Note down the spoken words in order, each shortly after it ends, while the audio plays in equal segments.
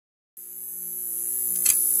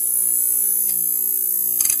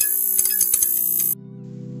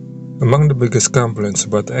Among the biggest complaints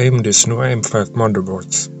about AMD's new AM5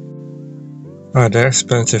 motherboards are their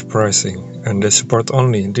expensive pricing, and they support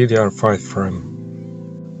only DDR5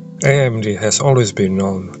 RAM. AMD has always been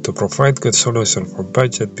known to provide good solutions for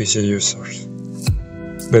budget PC users.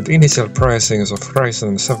 With initial pricings of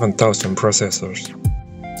Ryzen 7000 processors,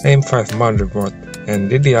 AM5 motherboard and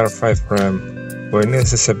DDR5 RAM were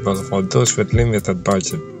inaccessible for those with limited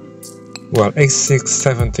budget, while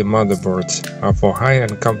A620 motherboards are for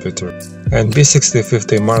high-end computers and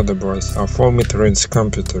B6050 motherboards are for mid-range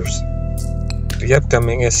computers. The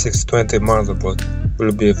upcoming A620 motherboard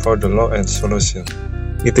will be for the low-end solution.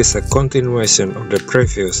 It is a continuation of the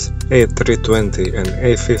previous A320 and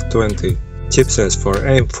A520 chipsets for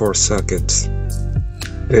AM4 sockets.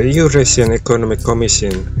 The Eurasian Economic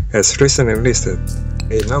Commission has recently listed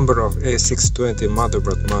a number of A620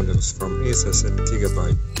 motherboard models from Asus and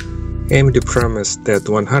Gigabyte. AMD promised that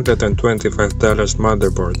 $125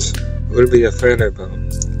 motherboards will be available,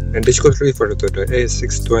 and this could refer to the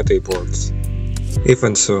A620 boards.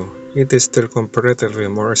 Even so, it is still comparatively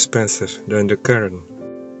more expensive than the current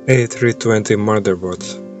A320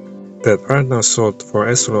 motherboards that are now sold for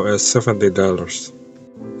as low as $70.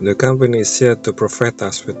 The company is yet to provide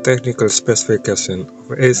us with technical specifications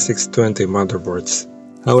of A620 motherboards.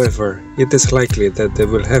 However, it is likely that they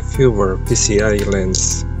will have fewer PCIe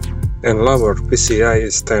lanes and lower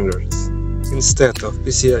PCIe standards. Instead of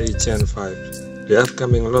PCIe Gen 5, the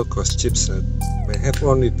upcoming low-cost chipset may have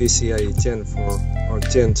only PCIe Gen 4 or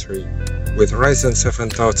Gen 3, with Ryzen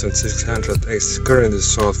 7600X currently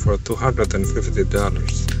sold for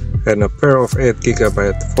 $250, and a pair of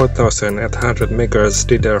 8GB 4800MHz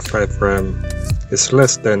DDR5 RAM is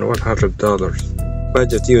less than $100.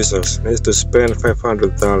 Budget users need to spend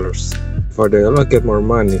 $500, for they will get more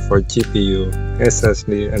money for GPU,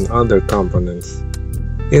 SSD, and other components.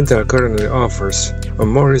 Intel currently offers a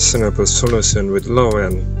more reasonable solution with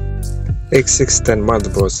low-end X610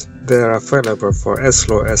 motherboards that are available for as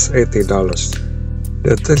low as $80.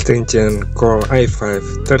 The 13th Gen Core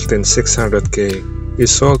i5 13600K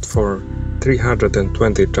is sold for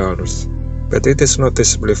 $320, but it is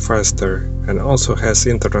noticeably faster and also has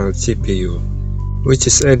internal GPU, which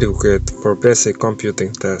is adequate for basic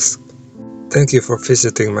computing tasks. Thank you for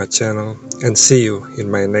visiting my channel, and see you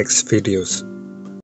in my next videos.